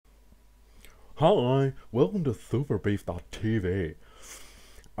Hi, welcome to Superbeef.tv.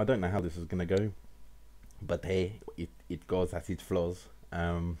 I don't know how this is going to go, but hey, it goes as it flows.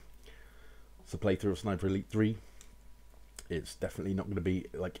 It's a playthrough of Sniper Elite 3. It's definitely not going to be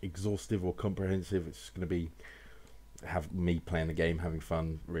like exhaustive or comprehensive. It's going to be have me playing the game, having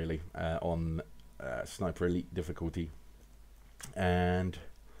fun, really, on Sniper Elite difficulty. And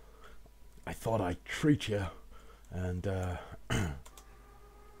I thought I'd treat you and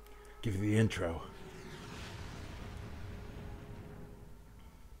give you the intro.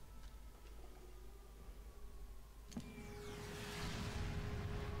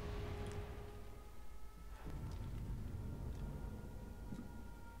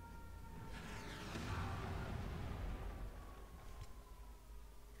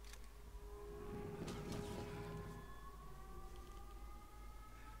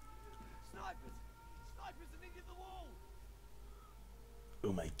 Snipers have needed the wall!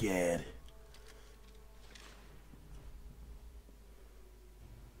 Oh my god.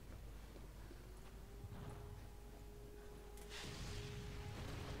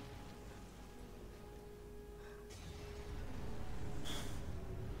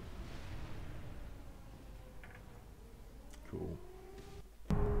 Cool.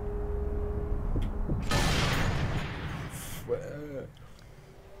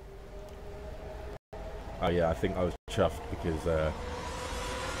 Oh yeah, I think I was chuffed because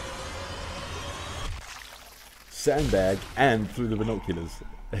sandbag and through the binoculars.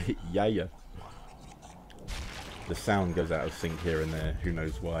 Yeah. The sound goes out of sync here and there. Who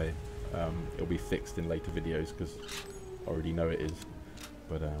knows why? It'll be fixed in later videos because I already know it is.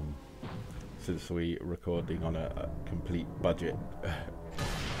 But since we're recording on a complete budget,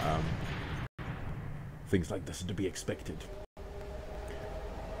 things like this are to be expected.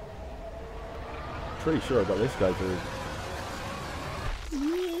 Pretty sure I got this guy through.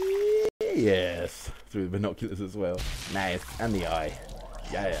 Yes, through the binoculars as well. Nice, and the eye.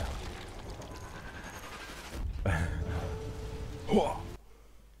 Yeah.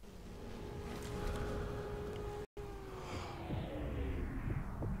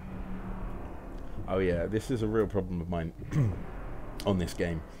 Oh yeah, this is a real problem of mine on this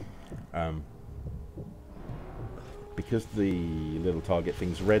game. Because the little target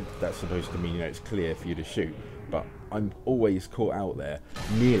thing's red, that's supposed to mean, you know, it's clear for you to shoot. But I'm always caught out there,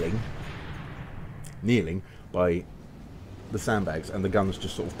 kneeling by the sandbags, and the gun's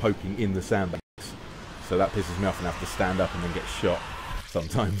just sort of poking in the sandbags. So that pisses me off, and I have to stand up and then get shot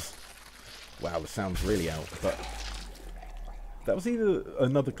sometimes. Wow, the sound's really out. But that was either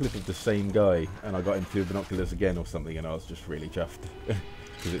another clip of the same guy, and I got him through binoculars again or something, and I was just really chuffed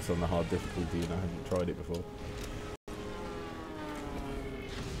because it's on the hard difficulty and I hadn't tried it before.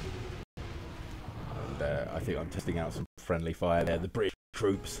 I think I'm testing out some friendly fire there, the British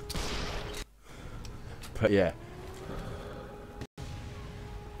troops. But yeah,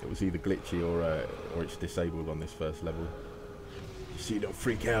 it was either glitchy or it's disabled on this first level. So you don't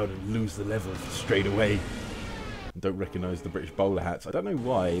freak out and lose the level straight away. And don't recognise the British bowler hats. I don't know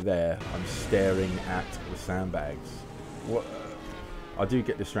why there I'm staring at the sandbags. What? I do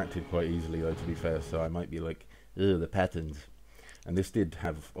get distracted quite easily though, to be fair, so I might be like, ugh, the patterns. And this did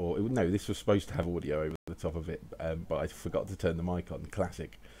have, no, this was supposed to have audio over the top of it, but I forgot to turn the mic on.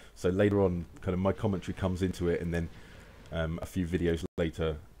 Classic. So later on, kind of my commentary comes into it, and then a few videos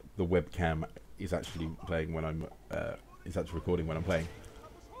later, the webcam is actually playing when I'm, is actually recording when I'm playing.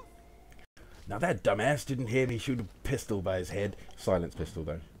 Now that dumbass didn't hear me shoot a pistol by his head. Silence pistol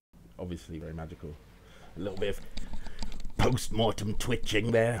though, obviously very magical. A little bit of post-mortem twitching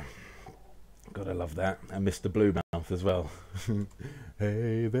there. Gotta love that. And Mr. Bluemouth as well.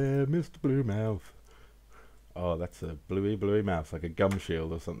 Hey there, Mr. Bluemouth. Oh, that's a bluey mouth, like a gum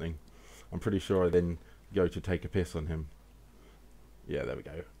shield or something. I'm pretty sure I then go to take a piss on him. Yeah, there we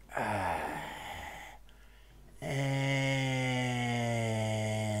go. And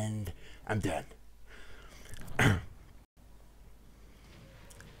I'm done.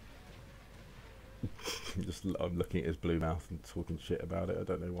 I'm looking at his blue mouth and talking shit about it. I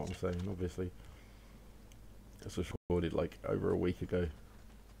don't know what I'm saying, obviously. This was recorded like over a week ago.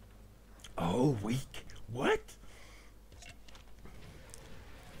 Oh, a week? What?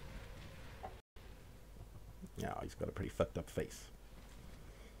 Yeah, he's got a pretty fucked up face.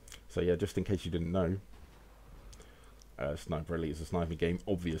 So yeah, just in case you didn't know, Sniper Elite is a sniping game,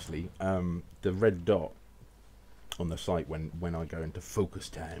 obviously. The red dot on the site when I go into focus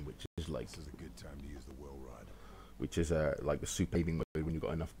time, which is like, this is a good time to use the wheel rod. Which is like the super aiming mode when you've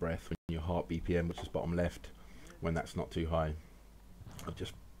got enough breath, when your heart BPM, which is bottom left, when that's not too high. I've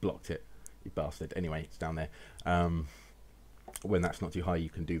just blocked it, you bastard. Anyway, it's down there. when that's not too high, you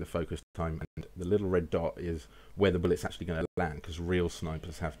can do the focus time, and the little red dot is where the bullet's actually going to land, because real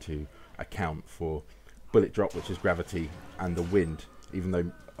snipers have to account for bullet drop, which is gravity, and the wind, even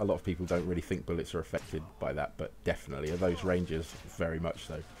though a lot of people don't really think bullets are affected by that, but definitely at those ranges, very much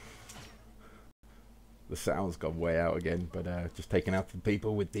so. The sound's gone way out again, but just taking out the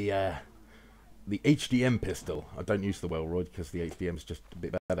people with the HDM pistol. I don't use the Welroyd because the HDM's just a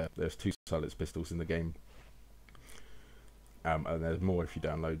bit better. There's 2 silenced pistols in the game. And there's more if you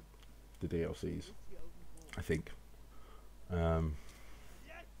download the DLCs, I think.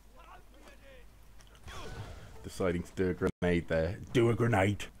 Deciding to do a grenade there. Do a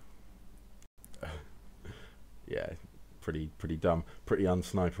grenade! Yeah, pretty dumb. Pretty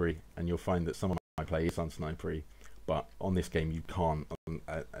unsnipery. And you'll find that some of my play is unsnipery. But on this game you can't,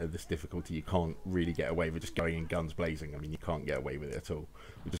 at this difficulty, you can't really get away with just going in guns blazing. I mean, you can't get away with it at all.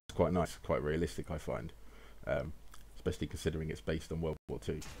 Which is quite nice, quite realistic, I find. Especially considering it's based on World War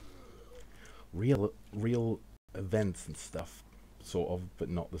II. Real events and stuff, sort of, but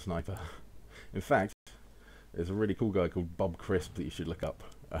not the sniper. In fact, there's a really cool guy called Bob Crisp that you should look up.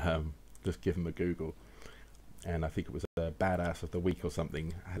 Just give him a Google. And I think it was a Badass of the Week or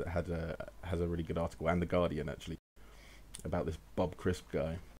something has a really good article, and The Guardian actually, about this Bob Crisp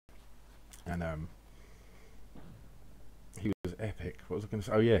guy. And he was epic. What was I going to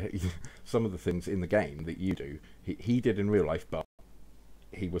say? Oh yeah, some of the things in the game that you do, he did in real life, but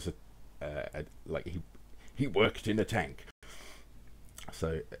he was he worked in a tank.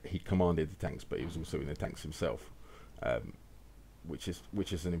 So he commanded the tanks, but he was also in the tanks himself, which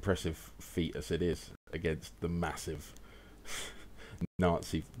is an impressive feat as it is against the massive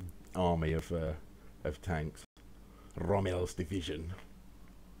Nazi army of tanks. Rommel's division.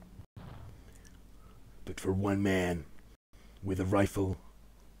 But for one man with a rifle,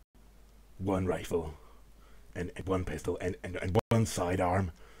 one rifle, and one pistol, and one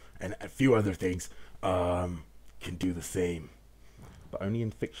sidearm, and a few other things, can do the same. But only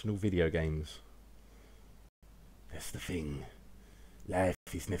in fictional video games. That's the thing. Life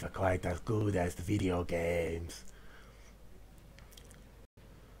is never quite as good as the video games.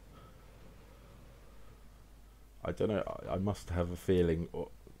 I don't know, I must have a feeling. Oh,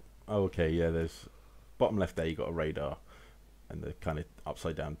 okay, yeah, there's bottom left there, you got a radar, and the kind of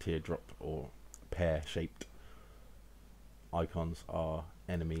upside down teardrop or pear shaped icons are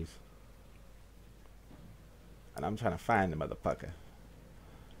enemies. And I'm trying to find the motherfucker.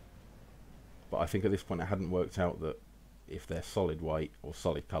 But I think at this point it hadn't worked out that if they're solid white or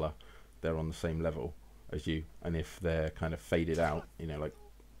solid colour, they're on the same level as you, and if they're kind of faded out, you know, like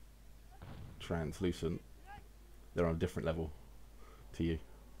translucent, they're on a different level to you.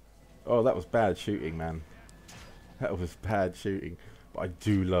 Oh, that was bad shooting, man. That was bad shooting. But I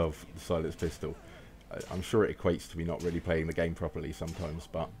do love the silenced pistol. I'm sure it equates to me not really playing the game properly sometimes,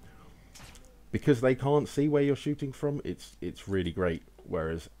 but because they can't see where you're shooting from, it's really great.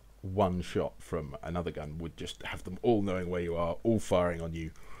 Whereas one shot from another gun would just have them all knowing where you are, all firing on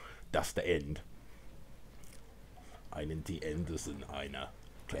you. That's the end. Einen die Ende sind einer.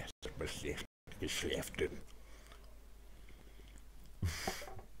 Geschäften.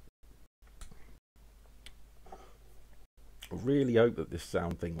 I really hope that this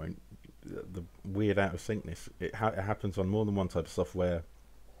sound thing won't, the weird out of syncness, it happens on more than one type of software.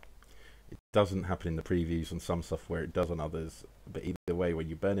 It doesn't happen in the previews on some software, it does on others, but either way, when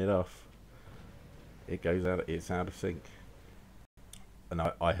you burn it off, it goes out, it's out of sync. And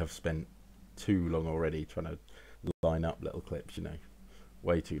I have spent too long already trying to line up little clips, you know,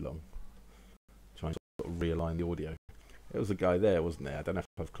 way too long, trying to sort of realign the audio. There was a guy there, wasn't there? I don't know if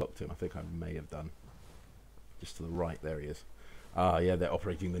I've clocked him, I think I may have done. Just to the right, there he is. Ah, yeah, they're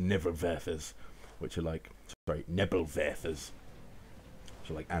operating the Nebelwerfers, which are like, sorry, Nebelwerfers, which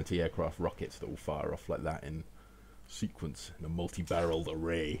are like anti-aircraft rockets that will fire off like that in sequence, in a multi-barreled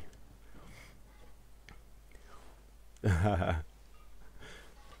array.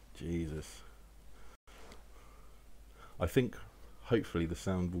 Jesus. I think, hopefully, the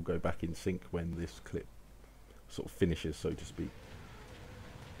sound will go back in sync when this clip sort of finishes, so to speak.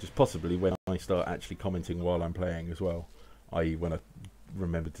 Just possibly when I start actually commenting while I'm playing as well, i.e. when I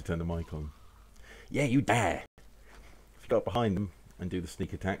remember to turn the mic on. Yeah, you dare! If you go up behind them and do the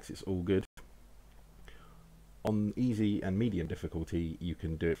sneak attacks, it's all good. On easy and medium difficulty, you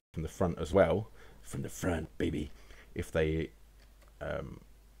can do it from the front as well. From the front, baby! If they,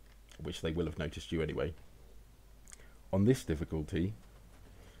 which they will have noticed you anyway. On this difficulty,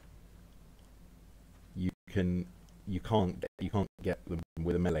 you can't get them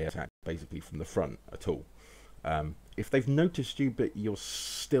with a melee attack basically from the front at all. If they've noticed you but you're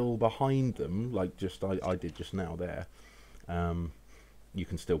still behind them, like just I did just now there, you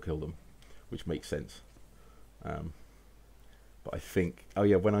can still kill them, which makes sense. But I think, oh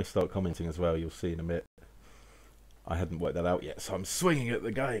yeah, when I start commenting as well, you'll see in a bit, I hadn't worked that out yet, so I'm swinging at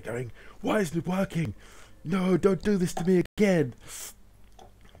the guy going, why isn't it working? No, don't do this to me again.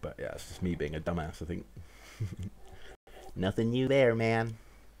 But yeah, it's just me being a dumbass, I think. Nothing new there, man.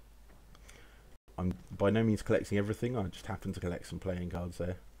 I'm by no means collecting everything, I just happen to collect some playing cards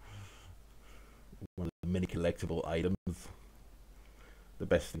there. One of the many collectible items. The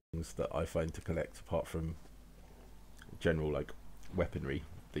best things that I find to collect, apart from general like weaponry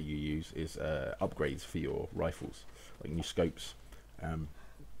that you use, is upgrades for your rifles, like new scopes,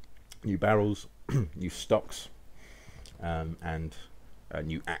 new barrels, new stocks, and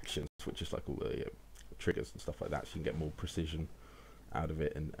new actions, which is like all the triggers and stuff like that, so you can get more precision out of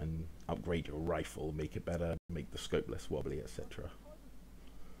it and upgrade your rifle, make it better, make the scope less wobbly, etc.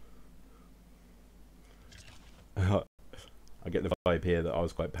 I get the vibe here that I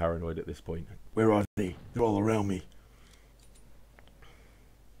was quite paranoid at this point. Where are they? They're all around me.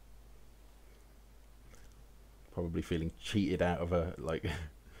 Probably feeling cheated out of like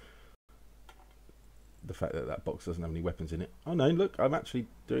the fact that that box doesn't have any weapons in it. Oh no, look, I'm actually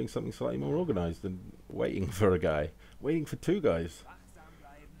doing something slightly more organised than waiting for a guy. Waiting for two guys.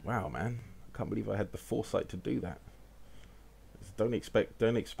 Wow, man. I can't believe I had the foresight to do that. Don't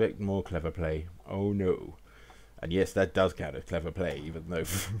expect more clever play. Oh no. And yes, that does count as clever play, even though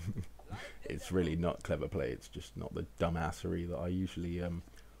it's really not clever play. It's just not the dumbassery that I usually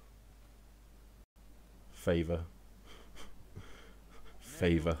favour.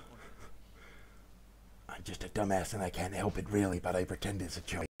 I'm just a dumbass and I can't help it really, but I pretend it's a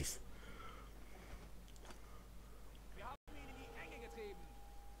choice.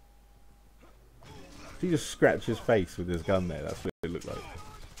 He just scratched his face with his gun there. That's what it looked like.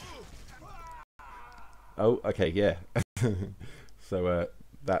 Oh, okay, yeah. So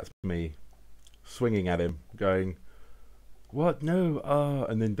that's me swinging at him, going, "What? No!"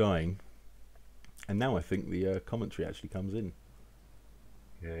 And then dying. And now I think the commentary actually comes in.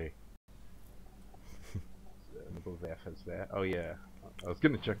 Okay. Above efforts there. Oh yeah, I was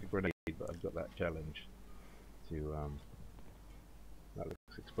going to chuck a grenade, but I've got that challenge to that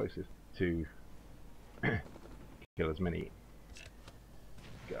looks explosive, to kill as many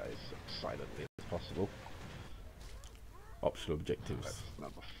guys silently as possible. Optional objectives. That's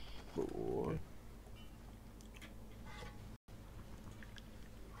number 4.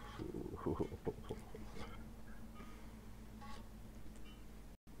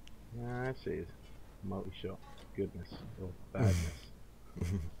 I see. Multi-shot. Goodness or badness.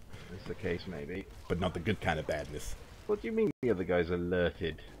 That's the case, maybe. But not the good kind of badness. What do you mean the other guy's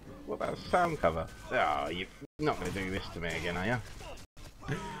alerted? What about sound cover? Oh, you're not going to do this to me again, are you?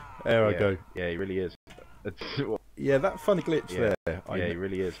 There I go. Yeah, he really is. Yeah, that funny glitch there. Yeah, he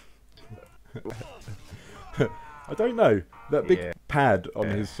really is. I don't know. That big pad on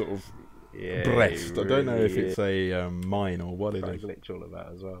his sort of breast. I don't know if it's a mine or what it is. Glitch all of that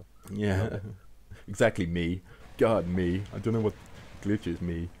as well. Yeah. Exactly me. God, me. I don't know what glitches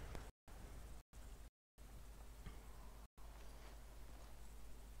me.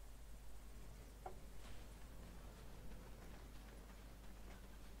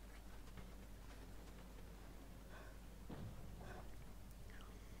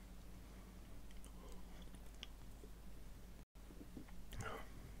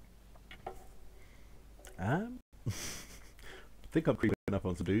 I think I'm creeping up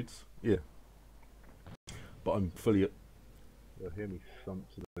on some dudes. Yeah. But I'm fully... You'll hear me thump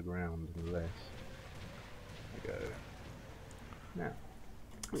to the ground unless I go now.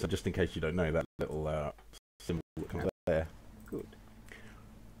 So just in case you don't know, that little symbol that comes there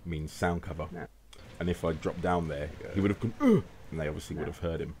means sound cover. Now. And if I drop down there, he would have gone, "Ugh!" And they obviously would have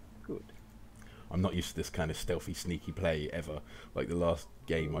heard him. Good. I'm not used to this kind of stealthy, sneaky play ever. Like the last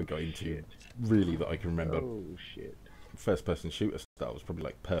game I got into, really, that I can remember. Oh shit. First-person shooter style was probably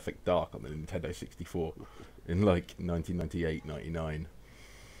like Perfect Dark on the Nintendo 64 in like 1998, 99.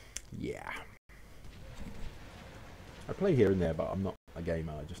 Yeah. I play here and there, but I'm not a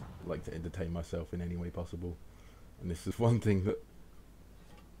gamer. I just like to entertain myself in any way possible. And this is one thing that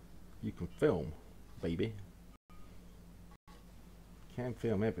you can film, baby. Can't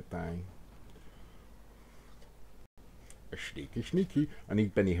film everything. Sneaky, sneaky. I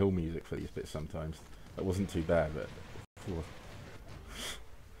need Benny Hill music for these bits sometimes. That wasn't too bad, but...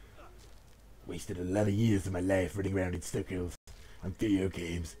 Wasted a lot of years of my life running around in circles on video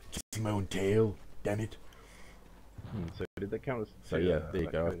games, chasing my own tail. Damn it. So did that count as... So yeah, there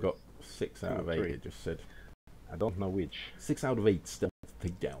you go. I've got 6 out of 8. It just said. I don't know which. 6 out of 8 stealth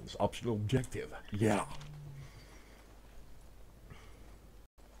takedowns. Optional objective. Yeah.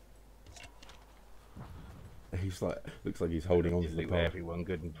 he's like, looks like he's holding on to the Loot pole. everyone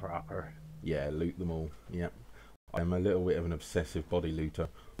good and proper. Yeah, loot them all. Yep. I'm a little bit of an obsessive body looter.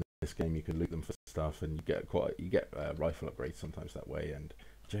 In this game, you can loot them for stuff, and you get rifle upgrades sometimes that way, and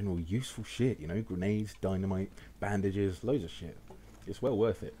general useful shit. You know, grenades, dynamite, bandages, loads of shit. It's well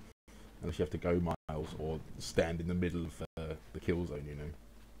worth it, unless you have to go miles or stand in the middle of the kill zone. You know.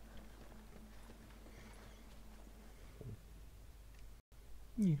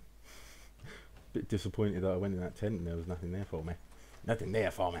 Yeah. Bit disappointed that I went in that tent and there was nothing there for me. Nothing there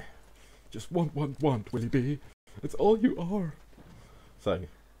for me. Just want, Willy B. That's all you are. So,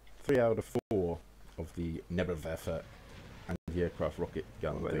 3 out of 4 of the Nebelwerfer anti-aircraft rocket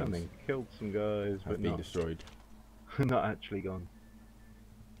gun Well, things then killed some guys, have but been not, destroyed. not actually gone.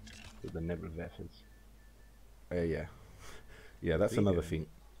 With the Nebelwerfers. Yeah. Yeah, that's See another ya. thing.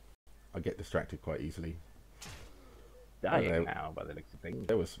 I get distracted quite easily. Dying now, by the looks of things.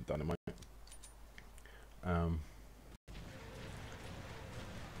 There was some dynamite.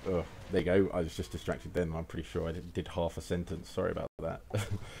 Oh, there you go. I was just distracted then. I'm pretty sure I did half a sentence. Sorry about that.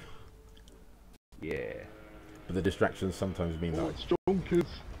 Yeah. But the distractions sometimes mean that. Strong kids.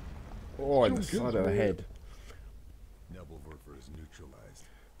 Oh, in the Strong side of the kids, head. Nebelwerfer is neutralized.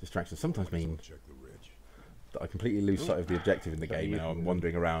 Distractions sometimes mean Check the ridge. that I completely lose sight of the objective in the So game, you and I'm can-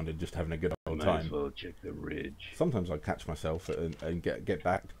 wandering around and just having a good old Might time. as well check the ridge. Sometimes I catch myself and get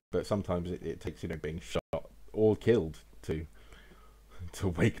back, but sometimes it takes, you know, being shot or killed to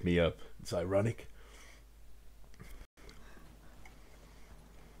wake me up. It's ironic.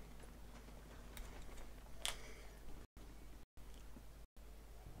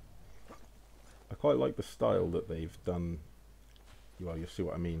 I quite like the style that they've done. Well, you'll see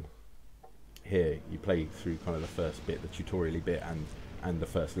what I mean. Here, you play through kind of the first bit, the tutorial-y bit, and the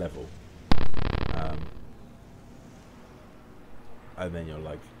first level. And then you're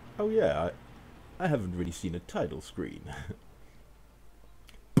like, oh yeah, I haven't really seen a title screen.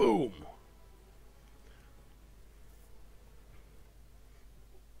 Boom!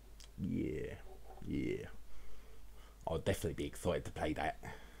 Yeah, yeah. I'll definitely be excited to play that.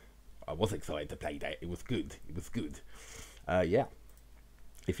 I was excited to play that. It was good. It was good. Yeah.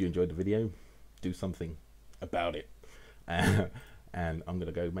 If you enjoyed the video, do something about it. And I'm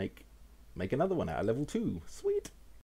gonna go make another one out of level 2. Sweet.